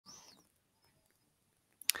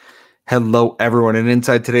Hello, everyone, and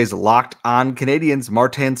inside today's Locked On Canadiens,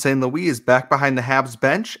 Martin St. Louis is back behind the Habs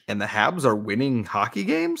bench, and the Habs are winning hockey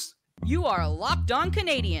games? You are Locked On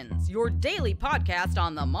Canadiens, your daily podcast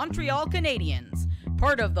on the Montreal Canadiens,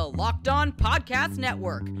 part of the Locked On Podcast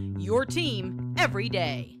Network, your team every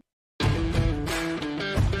day.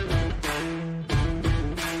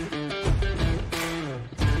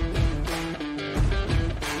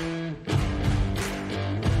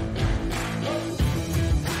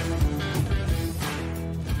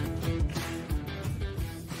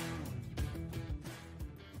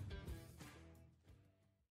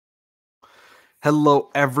 Hello,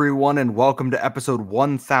 everyone, and welcome to episode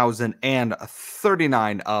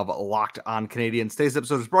 1039 of Locked On Canadiens. Today's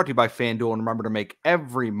episode is brought to you by FanDuel, and remember to make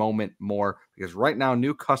every moment more, because right now,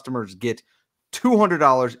 new customers get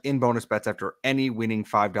 $200 in bonus bets after any winning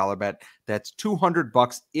 $5 bet. That's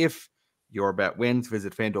 $200 if your bet wins.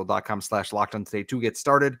 Visit FanDuel.com/LockedOn today to get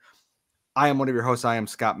started. I am one of your hosts. I am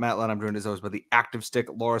Scott Matlin. I'm joined as always by the active stick,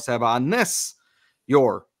 Laura Saba, on this,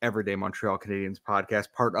 your Everyday Montreal Canadiens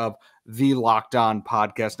podcast, part of the Locked On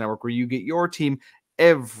Podcast Network, where you get your team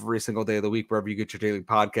every single day of the week, wherever you get your daily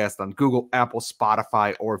podcast, on Google, Apple,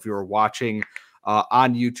 Spotify, or if you're watching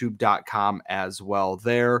on YouTube.com as well.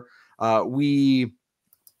 There, we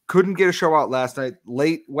couldn't get a show out last night.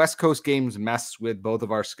 Late West Coast games messed with both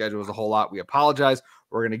of our schedules a whole lot. We apologize.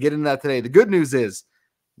 We're going to get into that today. The good news is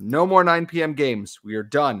no more 9 p.m. games. We are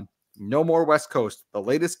done. No more West Coast. The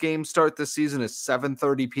latest game start this season is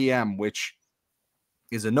 7:30 p.m., which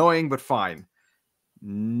is annoying, but fine.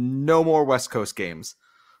 No more West Coast games.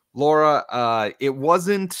 Laura, it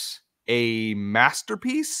wasn't a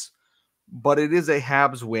masterpiece, but it is a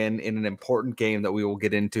Habs win in an important game that we will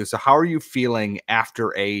get into. So how are you feeling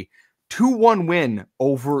after a 2-1 win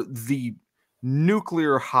over the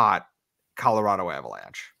nuclear hot Colorado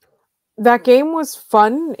Avalanche? That game was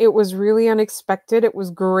fun. It was really unexpected. It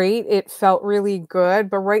was great. It felt really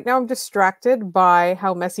good. But right now I'm distracted by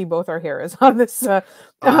how messy both our hair is on this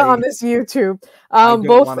on this YouTube. I don't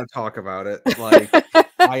want to talk about it. Like,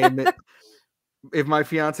 I admit, if my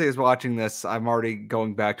fiance is watching this, I'm already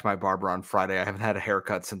going back to my barber on Friday. I haven't had a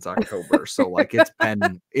haircut since October, so like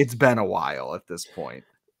it's been a while at this point.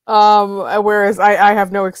 Whereas I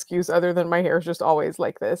have no excuse other than my hair is just always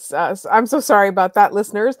like this. So I'm so sorry about that,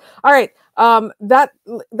 listeners. All right. That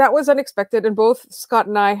was unexpected, and both Scott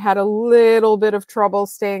and I had a little bit of trouble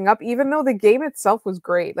staying up, even though the game itself was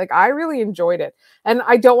great. Like, I really enjoyed it, and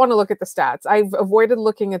I don't want to look at the stats. I've avoided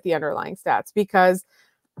looking at the underlying stats because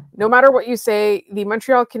no matter what you say, the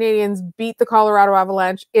Montreal Canadiens beat the Colorado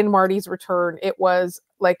Avalanche in Marty's return. It was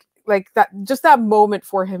like that, just that moment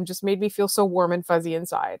for him just made me feel so warm and fuzzy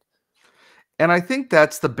inside. And I think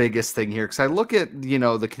that's the biggest thing here, because I look at, the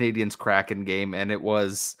Canadiens Kraken game, and it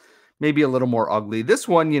was maybe a little more ugly. This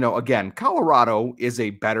one, again, Colorado was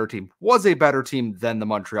a better team than the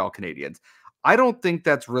Montreal Canadiens. I don't think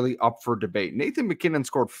that's really up for debate. Nathan MacKinnon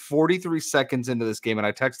scored 43 seconds into this game, and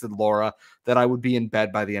I texted Laura that I would be in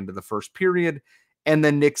bed by the end of the first period. And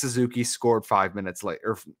then Nick Suzuki scored 5 minutes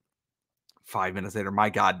later. 5 minutes later, my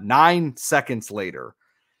God, 9 seconds later.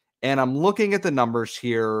 And I'm looking at the numbers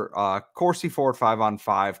here. Corsi forward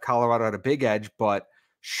 5-on-5. Colorado had a big edge, but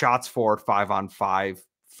shots forward 5-on-5,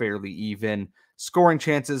 fairly even. Scoring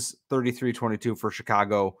chances, 33-22 for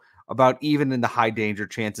Chicago, about even in the high danger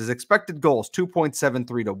chances. Expected goals,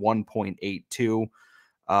 2.73 to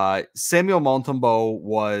 1.82. Samuel Montembeault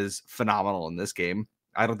was phenomenal in this game.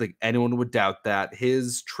 I don't think anyone would doubt that.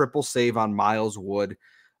 His triple save on Miles Wood,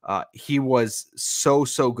 he was so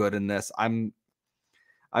good in this. I'm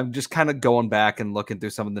just kind of going back and looking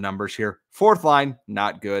through some of the numbers here. Fourth line,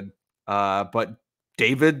 not good. But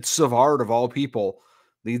David Savard, of all people,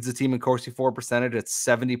 leads the team in Corsi for percentage at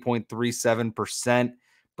 70.37%.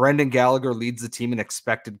 Brendan Gallagher leads the team in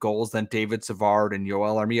expected goals, then David Savard and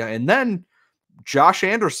Yoel Armia. And then Josh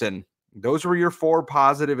Anderson. Those were your 4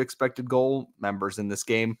 positive expected goal members in this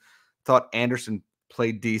game. Thought Anderson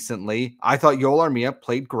played decently. I thought Yoel Armia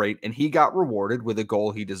played great, and he got rewarded with a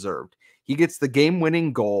goal he deserved. He gets the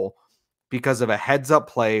game-winning goal because of a heads-up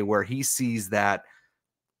play where he sees that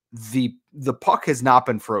the puck has not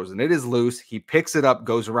been frozen. It is loose. He picks it up,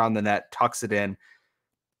 goes around the net, tucks it in.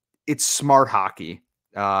 It's smart hockey.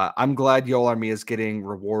 I'm glad Yoel Armia is getting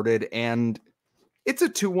rewarded, and it's a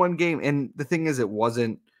 2-1 game. And the thing is, it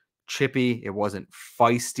wasn't chippy. It wasn't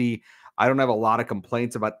feisty. I don't have a lot of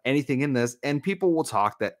complaints about anything in this, and people will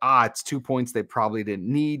talk that, it's 2 points they probably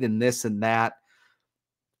didn't need and this and that.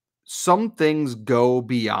 Some things go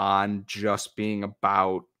beyond just being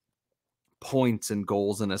about points and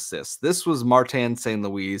goals and assists. This was Martin St.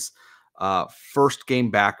 Louis first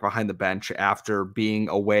game back behind the bench after being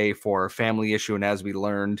away for a family issue. And as we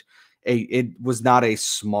learned, it was not a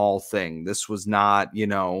small thing. This was not,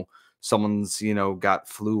 someone's, got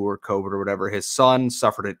flu or COVID or whatever. His son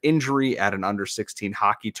suffered an injury at an under 16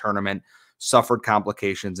 hockey tournament, suffered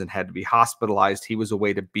complications and had to be hospitalized. He was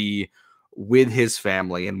away to be with his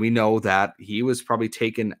family. And we know that he was probably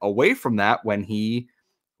taken away from that when he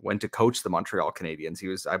went to coach the Montreal Canadiens. He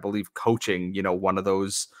was, I believe, coaching, one of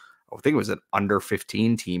those, I think it was an under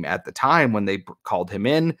 15 team at the time when they called him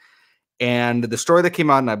in. And the story that came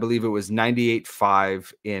out, and I believe it was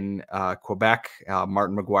 98.5 in Quebec,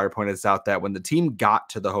 Martin McGuire pointed this out, that when the team got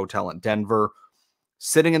to the hotel in Denver,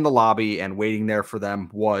 sitting in the lobby and waiting there for them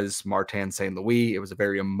was Martin St. Louis. It was a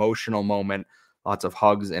very emotional moment, lots of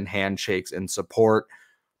hugs and handshakes and support.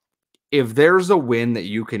 If there's a win that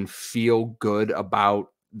you can feel good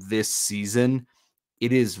about this season,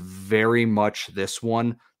 it is very much this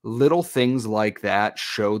one. Little things like that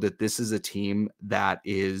show that this is a team that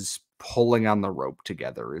is pulling on the rope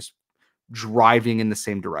together, is driving in the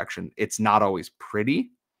same direction. It's not always pretty,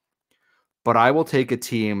 but I will take a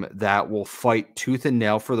team that will fight tooth and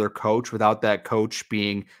nail for their coach without that coach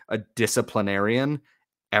being a disciplinarian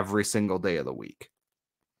every single day of the week.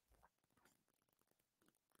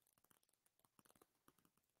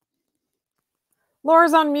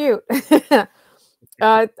 Laura's on mute.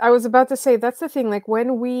 I was about to say, that's the thing. Like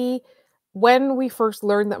when we first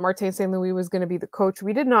learned that Martin St. Louis was going to be the coach,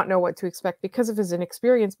 we did not know what to expect because of his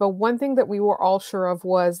inexperience. But one thing that we were all sure of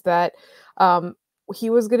was that he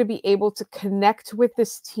was going to be able to connect with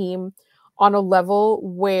this team on a level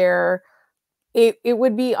where it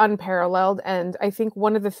would be unparalleled. And I think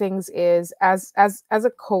one of the things is, as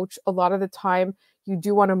a coach, a lot of the time you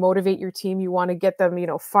do want to motivate your team. You want to get them,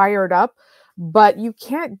 fired up. But you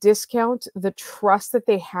can't discount the trust that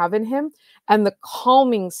they have in him and the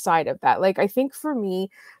calming side of that. Like, I think for me,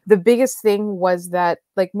 the biggest thing was that,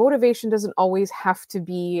 like, motivation doesn't always have to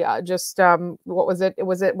be just, what was it?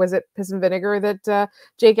 Was it piss and vinegar that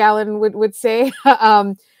Jake Allen would say?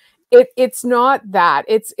 It's not that.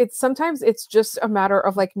 It's sometimes it's just a matter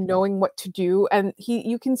of like knowing what to do. And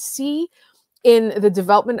you can see in the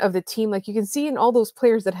development of the team, like you can see in all those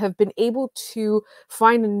players that have been able to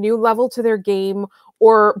find a new level to their game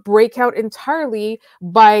or break out entirely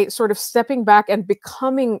by sort of stepping back and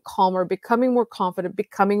becoming calmer, becoming more confident,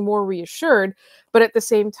 becoming more reassured. But at the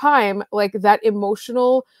same time, like that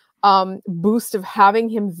emotional boost of having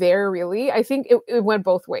him there, really, I think it went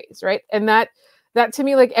both ways, right? And that to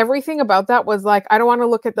me, like everything about that was like, I don't want to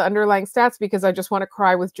look at the underlying stats because I just want to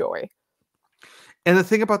cry with joy. And the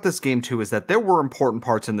thing about this game, too, is that there were important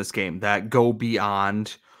parts in this game that go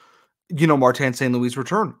beyond, Martin St. Louis'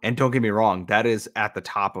 return. And don't get me wrong, that is at the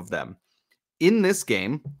top of them. In this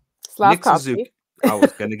game, Nick Suzuki, I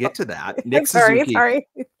was going to get to that. Nick Suzuki,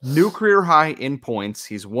 new career high in points.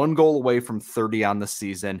 He's 1 goal away from 30 on the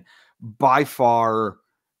season. By far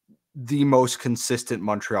the most consistent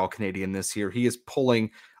Montreal Canadien this year. He is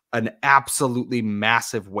pulling an absolutely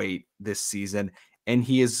massive weight this season. And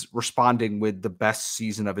he is responding with the best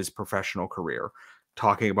season of his professional career.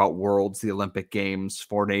 Talking about Worlds, the Olympic Games,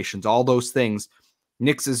 Four Nations, all those things.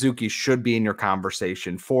 Nick Suzuki should be in your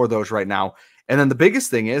conversation for those right now. And then the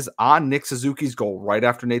biggest thing is, on Nick Suzuki's goal, right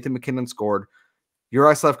after Nathan MacKinnon scored,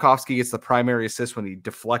 Juraj Slafkovsky gets the primary assist when he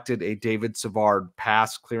deflected a David Savard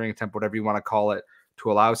pass, clearing attempt, whatever you want to call it,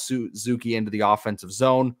 to allow Suzuki into the offensive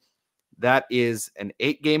zone. That is an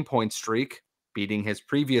 8-game point streak, beating his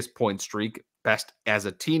previous point streak, best as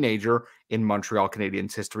a teenager in Montreal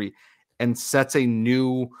Canadiens history, and sets a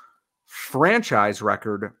new franchise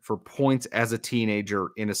record for points as a teenager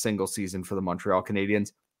in a single season for the Montreal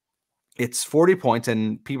Canadiens. It's 40 points,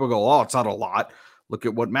 and people go, oh, it's not a lot. Look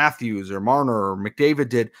at what Matthews or Marner or McDavid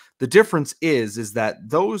did. The difference is that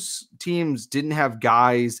those teams didn't have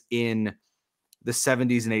guys in the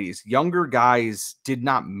 70s and 80s. Younger guys did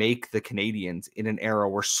not make the Canadiens in an era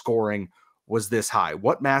where scoring was this high.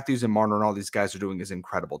 What Matthews and Marner and all these guys are doing is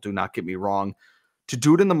incredible. Do not get me wrong. To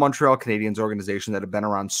do it in the Montreal Canadiens organization that have been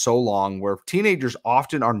around so long, where teenagers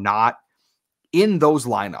often are not in those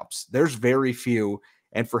lineups, there's very few.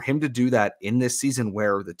 And for him to do that in this season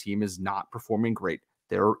where the team is not performing great,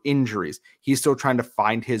 there are injuries, he's still trying to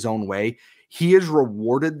find his own way. He has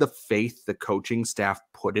rewarded the faith the coaching staff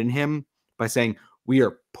put in him by saying, we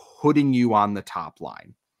are putting you on the top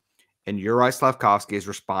line. And Juraj Slafkovsky has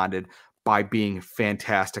responded by being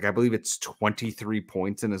fantastic. I believe it's 23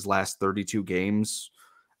 points in his last 32 games.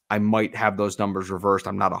 I might have those numbers reversed.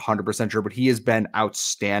 I'm not 100% sure, but he has been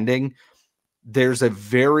outstanding. There's a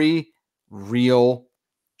very real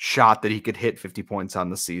shot that he could hit 50 points on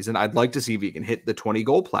the season. I'd like to see if he can hit the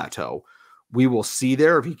 20-goal plateau. We will see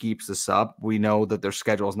there if he keeps this up. We know that their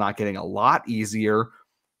schedule is not getting a lot easier,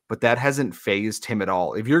 but that hasn't phased him at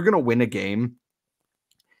all. If you're going to win a game,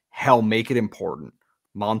 hell, make it important.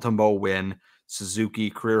 Montembeault win, Suzuki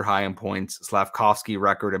career high in points, Slafkovsky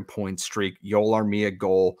record in point streak, Yoel Armia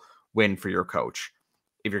goal win for your coach.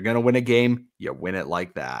 If you're going to win a game, you win it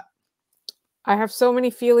like that. I have so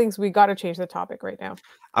many feelings. We got to change the topic right now.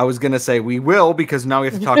 I was going to say we will, because now we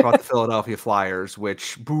have to talk about the Philadelphia Flyers,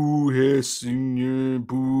 which boo, hissing,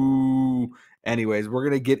 boo. Anyways, we're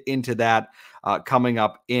going to get into that coming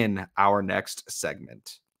up in our next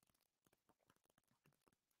segment.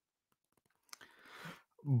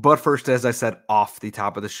 But first, as I said off the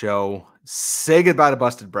top of the show, say goodbye to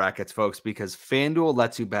busted brackets, folks, because FanDuel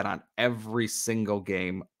lets you bet on every single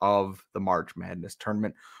game of the March Madness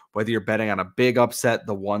tournament. Whether you're betting on a big upset,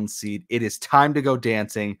 the 1 seed, it is time to go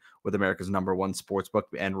dancing with America's #1 sportsbook.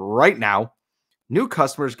 And right now, new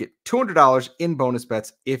customers get $200 in bonus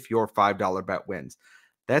bets if your $5 bet wins.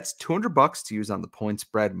 That's $200 to use on the point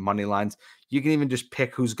spread, money lines. You can even just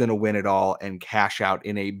pick who's going to win it all and cash out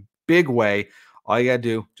in a big way. All you got to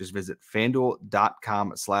do, just visit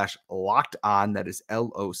FanDuel.com/lockedon. That is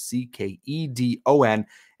LOCKEDON,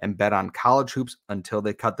 and bet on college hoops until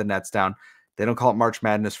they cut the nets down. They don't call it March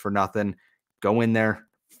Madness for nothing. Go in there,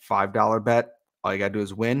 $5 bet. All you got to do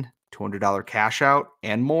is win, $200 cash out,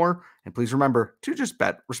 and more. And please remember to just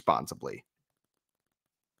bet responsibly.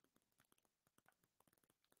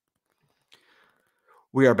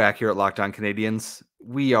 We are back here at Locked On Canadiens.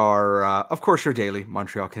 We are, of course, your daily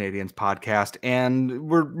Montreal Canadiens podcast, and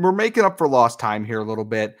we're making up for lost time here a little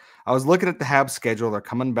bit. I was looking at the Habs schedule. They're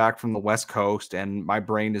coming back from the West Coast, and my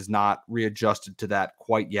brain is not readjusted to that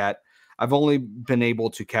quite yet. I've only been able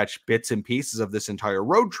to catch bits and pieces of this entire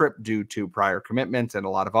road trip due to prior commitments and a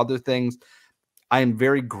lot of other things. I am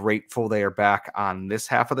very grateful they are back on this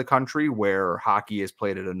half of the country where hockey is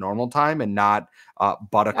played at a normal time and not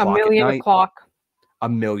but o'clock at night. A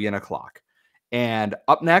million o'clock. And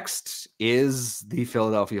up next is the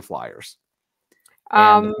Philadelphia Flyers.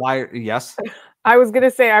 Yes. I was going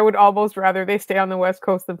to say I would almost rather they stay on the West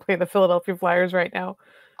Coast than play the Philadelphia Flyers right now.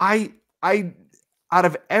 I out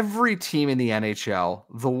of every team in the NHL,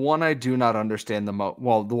 the one I do not understand the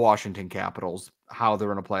Washington Capitals, how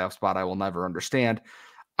they're in a playoff spot, I will never understand.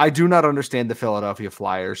 I do not understand the Philadelphia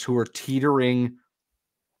Flyers, who are teetering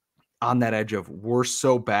on that edge of we're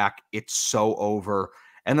so back, it's so over.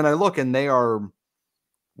 And then I look and they are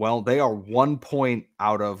 1 point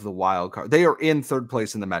out of the wild card. They are in third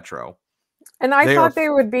place in the Metro. And I thought they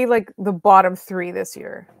would be like the bottom 3 this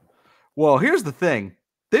year. Well, here's the thing.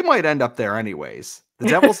 They might end up there anyways. The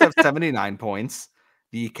Devils have 79 points.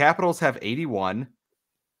 The Capitals have 81.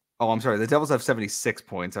 Oh, I'm sorry. The Devils have 76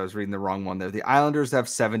 points. I was reading the wrong one there. The Islanders have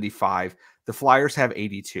 75. The Flyers have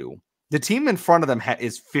 82. The team in front of them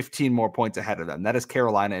is 15 more points ahead of them. That is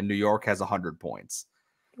Carolina, and New York has 100 points.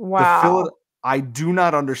 Wow. I do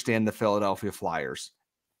not understand the Philadelphia Flyers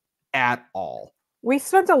at all. We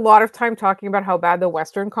spent a lot of time talking about how bad the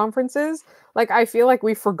Western Conference is. Like, I feel like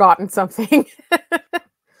we've forgotten something.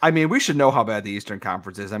 I mean, we should know how bad the Eastern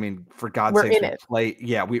Conference is. I mean, for God's sake,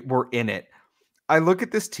 we're in it. I look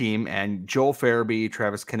at this team, and Joel Farabee,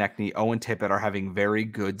 Travis Konechny, Owen Tippett are having very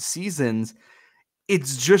good seasons.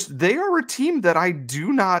 It's just they are a team that I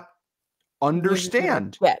do not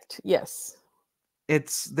understand. Yes.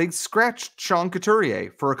 They scratched Sean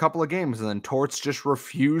Couturier for a couple of games, and then Torts just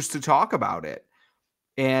refused to talk about it.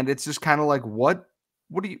 And it's just kind of like, why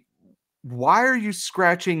are you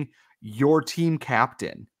scratching your team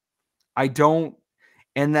captain? I don't.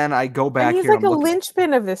 And then I go back. And he's here, like a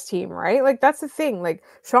linchpin of this team, right? Like, that's the thing. Like,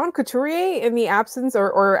 Sean Couturier in the absence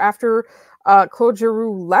or after Claude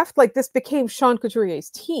Giroux left, like, this became Sean Couturier's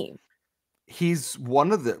team. He's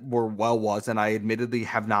one of the and I admittedly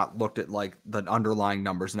have not looked at like the underlying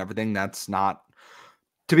numbers and everything. That's not,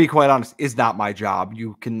 to be quite honest, is not my job.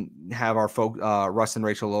 You can have our folk, Russ and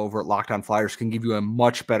Rachel over at Locked On Flyers can give you a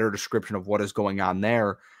much better description of what is going on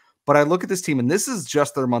there. But I look at this team, and this is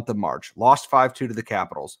just their month of March. Lost 5-2 to the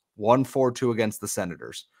Capitals, won 4-2 against the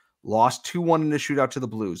Senators, lost 2-1 in the shootout to the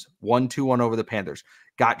Blues, won 2-1 over the Panthers,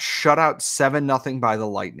 got shut out 7-0 by the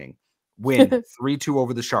Lightning, win 3-2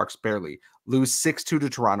 over the Sharks, barely, lose 6-2 to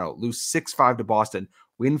Toronto, lose 6-5 to Boston,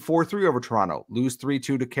 win 4-3 over Toronto, lose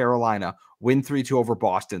 3-2 to Carolina, win 3-2 over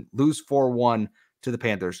Boston, lose 4-1 to the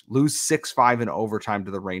Panthers, lose 6-5 in overtime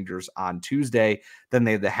to the Rangers on Tuesday. Then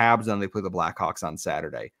they have the Habs, and they play the Blackhawks on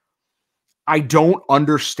Saturday. I don't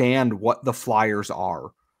understand what the Flyers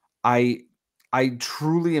are. I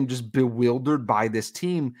truly am just bewildered by this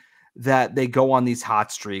team. that they go on these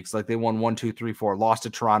hot streaks. Like they won 1, 2, 3, 4, lost to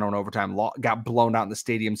Toronto in overtime, got blown out in the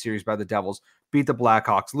Stadium Series by the Devils, beat the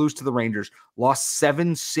Blackhawks, lose to the Rangers, lost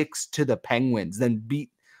 7-6 to the Penguins, then beat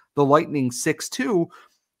the Lightning 6-2.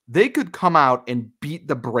 They could come out and beat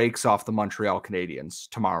the brakes off the Montreal Canadiens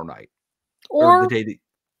tomorrow night. Or the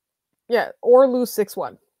day or lose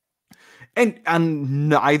 6-1. And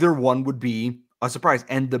neither one would be a surprise.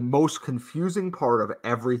 And the most confusing part of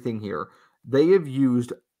everything here, they have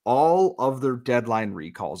used all of their deadline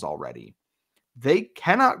recalls already. They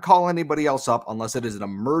cannot call anybody else up unless it is an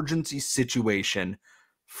emergency situation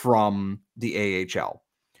from the AHL.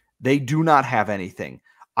 They do not have anything.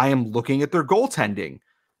 I am looking at their goaltending.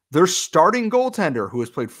 Their starting goaltender, who has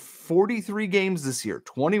played 43 games this year,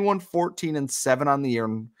 21, 14, and 7 on the year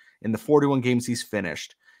in the 41 games he's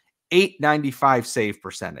finished, .895 save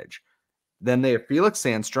percentage. Then they have Felix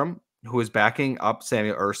Sandstrom, who is backing up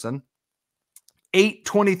Samuel Ersson,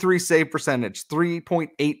 .823 save percentage,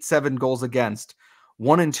 3.87 goals against,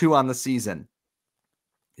 1 and 2 on the season.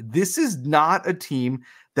 This is not a team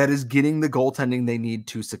that is getting the goaltending they need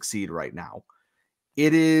to succeed right now.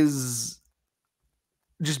 It is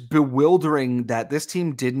just bewildering that this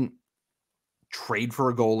team didn't trade for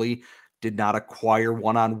a goalie, did not acquire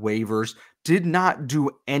one on waivers, did not do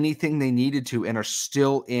anything they needed to, and are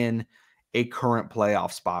still in a current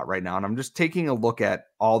playoff spot right now. And I'm just taking a look at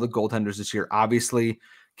all the goaltenders this year. Obviously,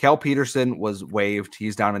 Cal Peterson was waived.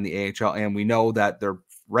 He's down in the AHL, and we know that their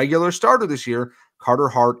regular starter this year, Carter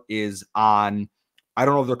Hart, is on, I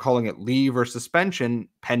don't know if they're calling it leave or suspension,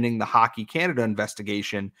 pending the Hockey Canada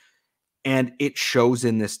investigation. And it shows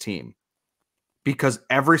in this team because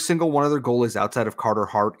every single one of their goalies outside of Carter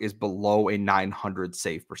Hart is below a .900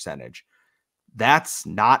 save percentage. That's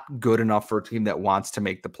not good enough for a team that wants to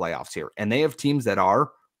make the playoffs here. And they have teams that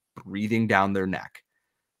are breathing down their neck.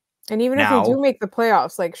 And even if they do make the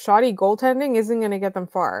playoffs, like shoddy goaltending isn't going to get them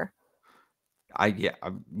far. I'm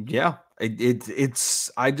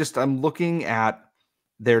looking at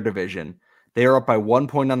their division. They are up by 1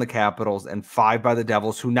 point on the Capitals and 5 by the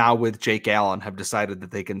Devils, who now with Jake Allen have decided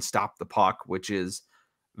that they can stop the puck, which is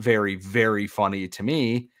very, very funny to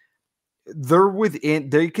me.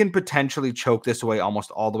 They can potentially choke this away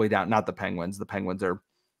almost all the way down. Not the Penguins. The Penguins are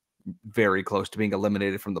very close to being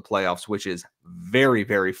eliminated from the playoffs, which is very,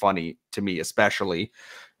 very funny to me, especially.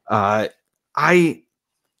 I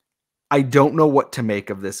don't know what to make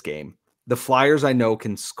of this game. The Flyers, I know,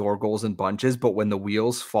 can score goals in bunches, but when the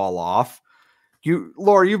wheels fall off,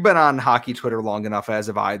 Laura, you've been on hockey Twitter long enough, as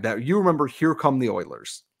have I, that you remember Here Come the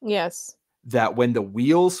Oilers. Yes. That when the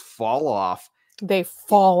wheels fall off, they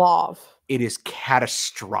fall off. It is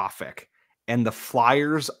catastrophic. And the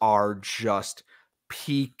Flyers are just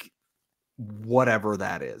peak whatever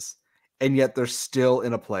that is. And yet they're still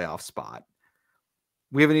in a playoff spot.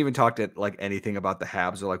 We haven't even talked at like anything about the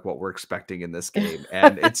Habs or like what we're expecting in this game.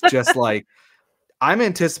 And it's just like, I'm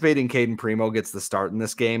anticipating Caden Primo gets the start in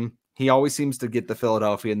this game. He always seems to get the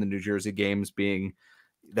Philadelphia and the New Jersey games, being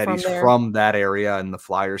that he's from that area and the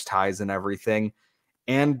Flyers ties and everything.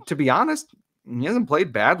 And to be honest, he hasn't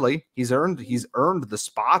played badly. He's earned the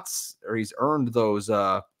spots, or he's earned those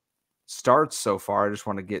starts so far. I just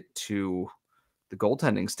want to get to the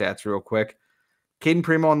goaltending stats real quick. Caden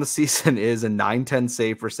Primo on the season is a .910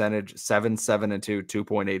 save percentage, 7-7-2,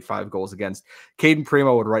 2.85 goals against. Caden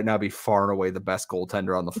Primo would right now be far and away the best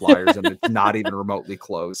goaltender on the Flyers, and it's not even remotely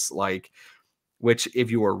close. Like, which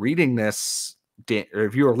if you were reading this, or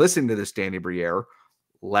if you were listening to this, Danny Briere,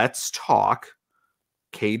 let's talk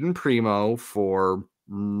Caden Primo for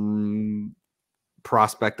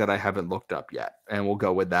prospect that I haven't looked up yet, and we'll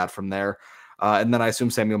go with that from there. And then I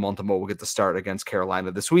assume Samuel Montembeault will get the start against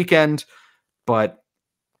Carolina this weekend. But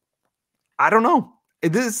I don't know.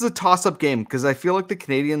 This is a toss-up game because I feel like the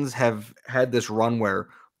Canadiens have had this run where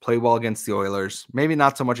play well against the Oilers, maybe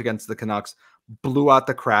not so much against the Canucks, blew out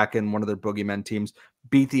the Kraken, one of their boogeyman teams,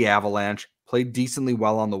 beat the Avalanche, played decently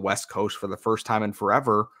well on the West Coast for the first time in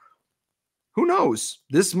forever. Who knows?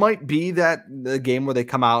 This might be the game where they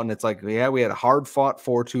come out and it's like, yeah, we had a hard-fought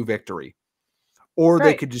 4-2 victory. Or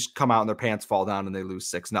They could just come out and their pants fall down and they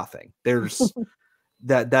lose 6-0. There's...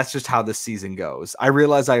 That's just how this season goes. I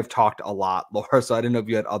realize I have talked a lot, Laura, so I didn't know if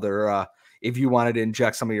you had other, if you wanted to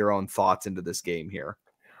inject some of your own thoughts into this game here.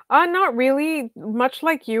 Not really. Much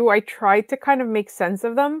like you, I tried to kind of make sense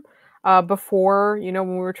of them before, when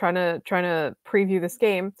we were trying to preview this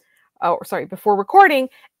game, before recording,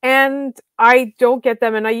 and I don't get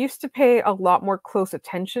them. And I used to pay a lot more close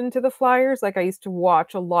attention to the Flyers. Like I used to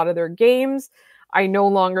watch a lot of their games. I no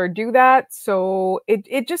longer do that. So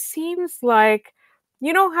it just seems like,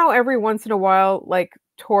 you know how every once in a while, like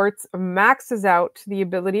Torts maxes out the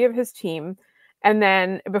ability of his team, and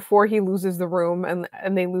then before he loses the room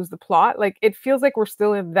and they lose the plot, like it feels like we're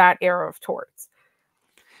still in that era of Torts.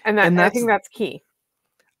 And I think that's key.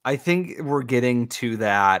 I think we're getting to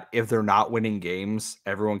that. If they're not winning games,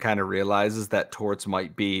 everyone kind of realizes that Torts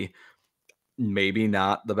might be maybe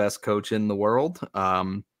not the best coach in the world.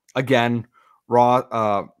 Again,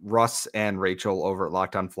 Russ and Rachel over at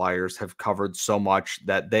Locked On Flyers have covered so much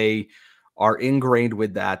that they are ingrained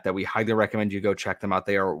with that we highly recommend you go check them out.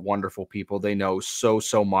 They are wonderful people. They know so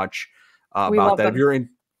much about that. Them.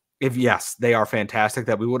 Yes, they are fantastic.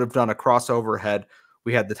 That we would have done a crossover had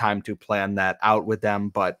we had the time to plan that out with them,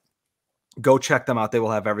 but go check them out. They will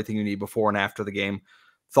have everything you need before and after the game.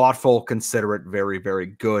 Thoughtful, considerate, very, very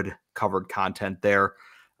good covered content there.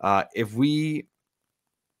 We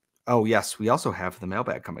also have the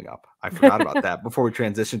mailbag coming up. I forgot about that before we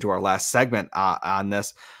transition to our last segment on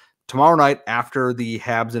this. Tomorrow night, after the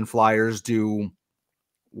Habs and Flyers do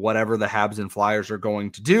whatever the Habs and Flyers are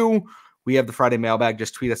going to do, we have the Friday mailbag.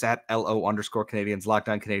 Just tweet us at LO_Canadiens,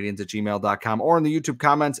 LockedOnCanadiens@gmail.com, or in the YouTube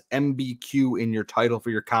comments, MBQ in your title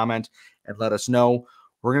for your comment, and let us know.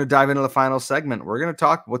 We're going to dive into the final segment. We're going to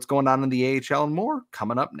talk what's going on in the AHL and more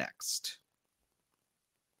coming up next.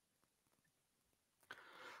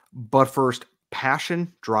 But first,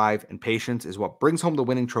 passion, drive, and patience is what brings home the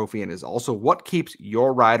winning trophy and is also what keeps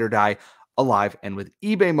your ride or die alive. And with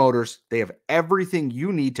eBay Motors, they have everything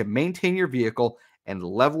you need to maintain your vehicle and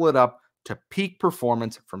level it up to peak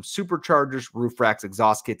performance, from superchargers, roof racks,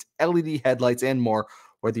 exhaust kits, LED headlights, and more.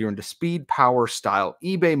 Whether you're into speed, power, style,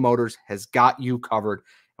 eBay Motors has got you covered.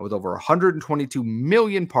 And with over 122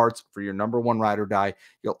 million parts for your number one ride or die,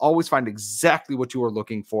 you'll always find exactly what you are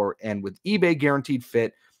looking for. And with eBay Guaranteed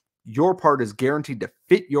Fit, your part is guaranteed to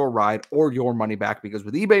fit your ride or your money back, because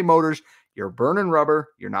with eBay Motors, you're burning rubber,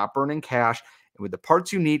 you're not burning cash. And with the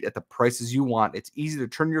parts you need at the prices you want, it's easy to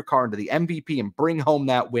turn your car into the MVP and bring home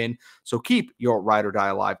that win. So keep your ride or die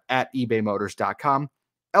alive at ebaymotors.com.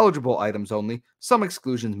 Eligible items only. Some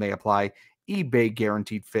exclusions may apply. eBay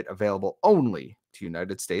Guaranteed Fit available only to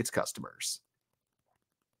United States customers.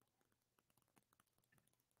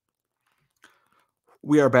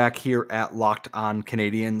 We are back here at Locked On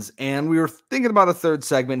Canadiens, and we were thinking about a third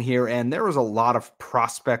segment here, and there was a lot of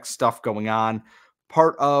prospect stuff going on.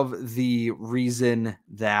 Part of the reason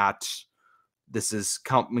that this is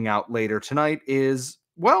coming out later tonight is,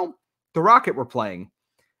 well, the Rocket were playing.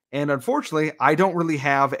 And unfortunately, I don't really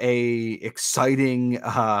have a exciting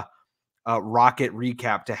Rocket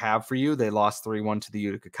recap to have for you. They lost 3-1 to the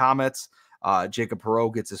Utica Comets. Jacob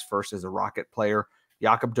Perreault gets his first as a Rocket player.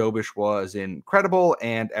 Jakub Dobeš was incredible,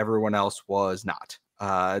 and everyone else was not.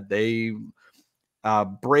 They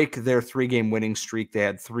break their 3-game winning streak. They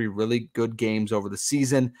had 3 really good games over the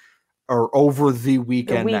season, or over the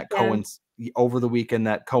weekend. Over the weekend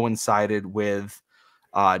that coincided with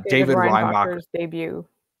David Reinbacher's debut.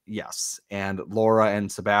 Yes, and Laura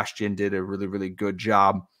and Sebastian did a really, really good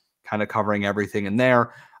job kind of covering everything in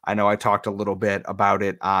there. I know I talked a little bit about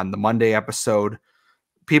it on the Monday episode.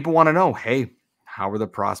 People want to know, hey, how are the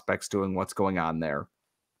prospects doing? What's going on there?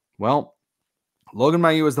 Well, Logan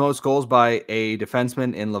Mailloux is the most goals by a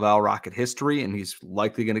defenseman in Laval Rocket history, and he's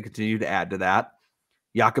likely going to continue to add to that.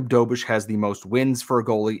 Jakub Dobeš has the most wins for a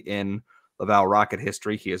goalie in Laval Rocket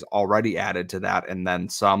history. He has already added to that and then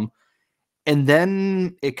some. And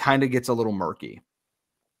then it kind of gets a little murky.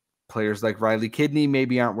 Players like Riley Kidney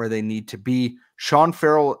maybe aren't where they need to be. Sean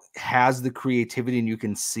Farrell has the creativity and you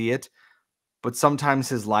can see it, but sometimes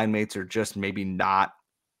his line mates are just maybe not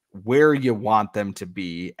where you want them to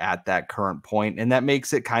be at that current point. And that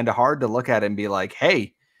makes it kind of hard to look at it and be like,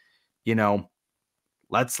 hey,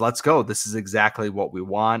 let's go. This is exactly what we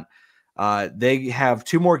want. They have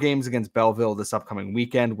 2 more games against Belleville this upcoming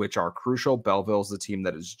weekend, which are crucial. Belleville is the team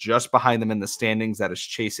that is just behind them in the standings, that is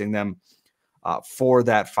chasing them for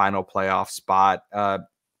that final playoff spot.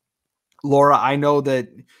 Laura, I know that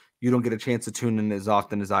you don't get a chance to tune in as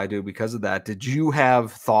often as I do because of that. Did you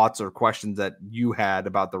have thoughts or questions that you had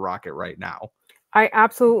about the Rocket right now? I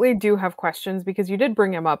absolutely do have questions because you did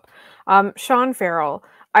bring him up. Sean Farrell,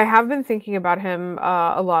 I have been thinking about him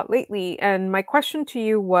a lot lately, and my question to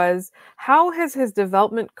you was, how has his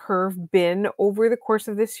development curve been over the course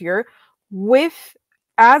of this year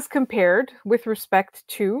as compared with respect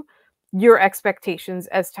to your expectations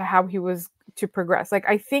as to how he was to progress? Like,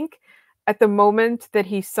 I think at the moment that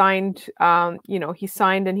he signed, he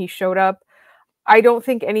signed and he showed up, I don't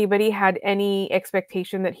think anybody had any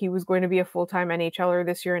expectation that he was going to be a full-time NHLer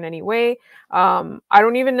this year in any way. I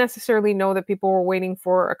don't even necessarily know that people were waiting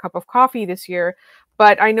for a cup of coffee this year,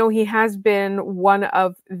 but I know he has been one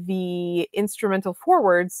of the instrumental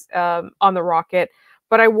forwards on the Rocket.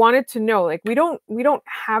 But I wanted to know, like, we don't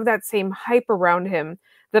have that same hype around him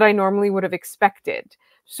that I normally would have expected.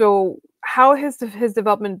 So how has his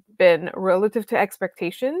development been relative to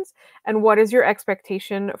expectations, and what is your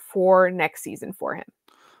expectation for next season for him?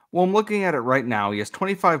 Well, I'm looking at it right now. He has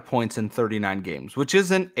 25 points in 39 games, which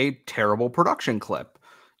isn't a terrible production clip.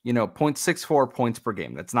 0.64 points per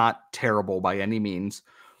game. That's not terrible by any means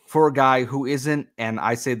for a guy who isn't, and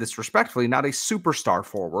I say this respectfully, not a superstar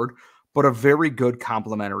forward, but a very good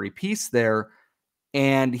complementary piece there.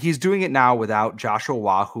 And he's doing it now without Joshua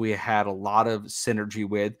Waugh, who he had a lot of synergy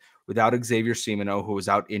with, without Xavier Simino, who was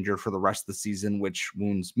out injured for the rest of the season, which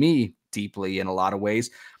wounds me deeply in a lot of ways.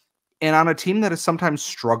 And on a team that is sometimes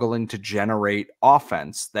struggling to generate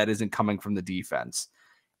offense that isn't coming from the defense.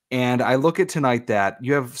 And I look at tonight that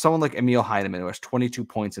you have someone like Emil Heineman, who has 22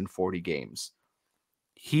 points in 40 games.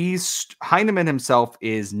 Heineman himself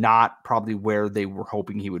is not probably where they were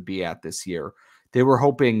hoping he would be at this year. They were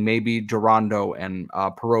hoping maybe Durando and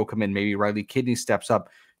Perreault come in, maybe Riley Kidney steps up.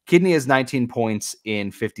 Kidney has 19 points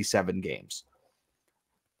in 57 games.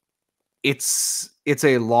 It's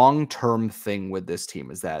a long-term thing with this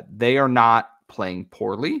team, is that they are not playing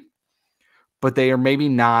poorly, but they are maybe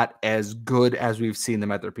not as good as we've seen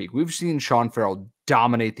them at their peak. We've seen Sean Farrell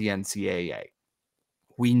dominate the NCAA.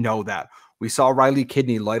 We know that. We saw Riley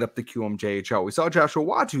Kidney light up the QMJHL. We saw Joshua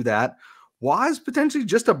Waugh do that. Waugh is potentially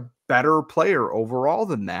just a better player overall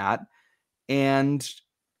than that. And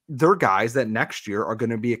they're guys that next year are going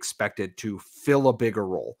to be expected to fill a bigger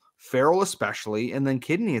role. Farrell especially, and then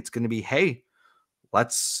Kidney, it's going to be, hey,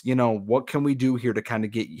 let's, what can we do here to kind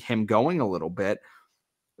of get him going a little bit?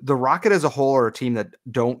 The Rocket as a whole are a team that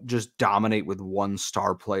don't just dominate with one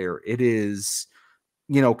star player. It is,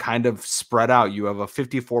 kind of spread out. You have a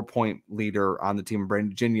 54-point leader on the team,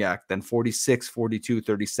 Brandon Gignac, then 46, 42,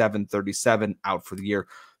 37, 37 out for the year.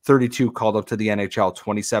 32 called up to the NHL,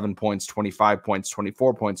 27 points, 25 points,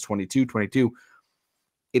 24 points, 22, 22.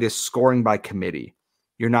 It is scoring by committee.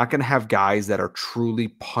 You're not going to have guys that are truly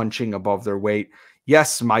punching above their weight.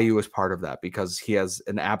 Yes, Mailloux is part of that because he has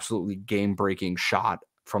an absolutely game-breaking shot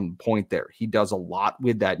from the point there. He does a lot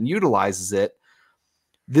with that and utilizes it.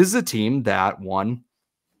 This is a team that, one,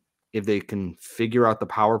 if they can figure out the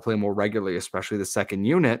power play more regularly, especially the second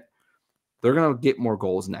unit, they're going to get more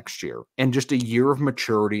goals next year. And just a year of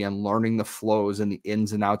maturity and learning the flows and the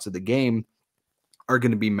ins and outs of the game are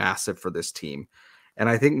going to be massive for this team. And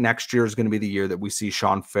I think next year is going to be the year that we see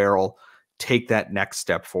Sean Farrell take that next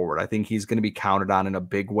step forward. I think he's going to be counted on in a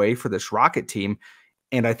big way for this Rocket team.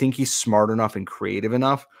 And I think he's smart enough and creative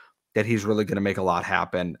enough that he's really going to make a lot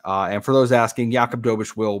happen. And for those asking, Jakub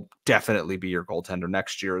Dobeš will definitely be your goaltender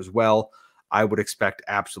next year as well. I would expect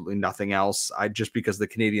absolutely nothing else. Just because the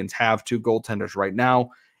Canadiens have two goaltenders right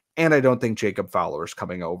now, and I don't think Jacob Fowler is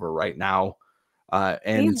coming over right now.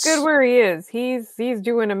 And he's good where he is. He's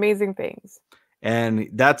doing amazing things. And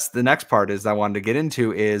that's the next part is I wanted to get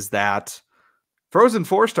into is that Frozen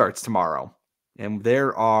Four starts tomorrow. And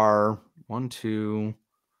there are 1, 2,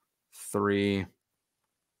 3,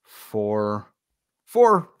 4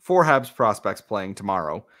 Habs prospects playing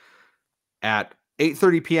tomorrow at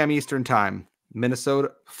 8:30 p.m. Eastern time.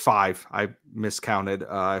 Minnesota 5. I miscounted.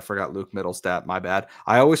 I forgot Luke Mittelstadt. My bad.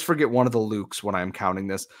 I always forget one of the Lukes when I'm counting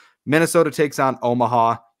this. Minnesota takes on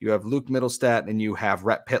Omaha. You have Luke Mittelstadt and you have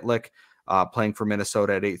Rhett Pitlick playing for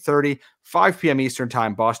Minnesota at 8:30. 5 p.m. Eastern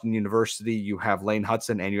time, Boston University. You have Lane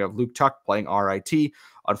Hudson and you have Luke Tuck playing RIT.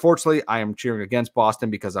 Unfortunately, I am cheering against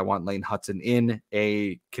Boston because I want Lane Hudson in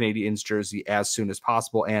a Canadiens jersey as soon as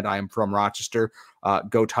possible, and I am from Rochester.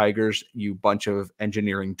 Go Tigers, you bunch of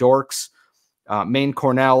engineering dorks. Maine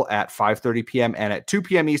Cornell at 5:30 p.m. and at 2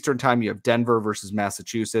 p.m. Eastern time, you have Denver versus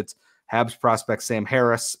Massachusetts. Habs prospect Sam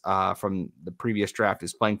Harris from the previous draft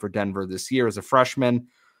is playing for Denver this year as a freshman.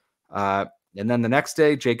 And then the next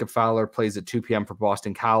day, Jacob Fowler plays at 2 p.m. for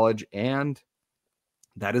Boston College, and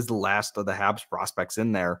that is the last of the Habs prospects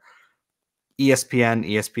in there.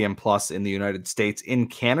 ESPN Plus in the United States. In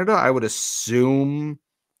Canada, I would assume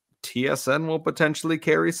TSN will potentially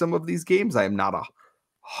carry some of these games. I am not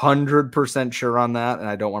 100% sure on that, and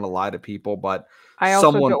I don't want to lie to people, but I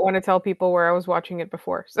also don't want to tell people where I was watching it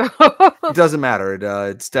before. So it doesn't matter.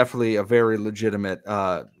 It's definitely a very legitimate.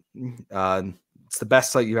 It's the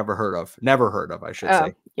best site you've ever heard of. Never heard of, I should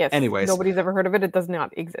say. Yes. Anyways, nobody's ever heard of it. It does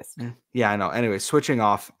not exist. Yeah, I know. Anyway, switching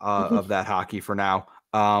off of that hockey for now.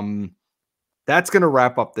 that's going to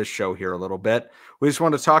wrap up this show here a little bit. We just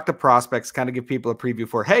want to talk to prospects, kind of give people a preview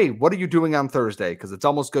for, hey, what are you doing on Thursday? Because it's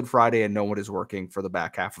almost Good Friday and no one is working for the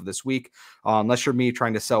back half of this week. Unless you're me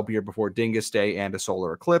trying to sell beer before Dingus Day and a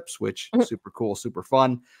solar eclipse, which super cool, super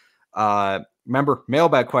fun. Remember,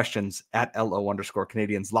 mailbag questions at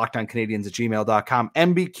LO_Canadiens, LockedOnCanadiens@gmail.com,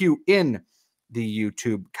 MBQ in the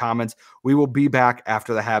YouTube comments. We will be back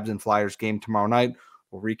after the Habs and Flyers game tomorrow night.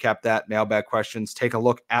 We'll recap that, mailbag questions, take a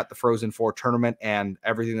look at the Frozen Four tournament and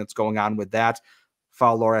everything that's going on with that.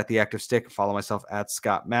 Follow Laura at The Active Stick. Follow myself at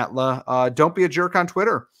Scott Matla. Don't be a jerk on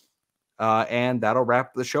Twitter. And that'll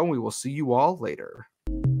wrap the show. We will see you all later.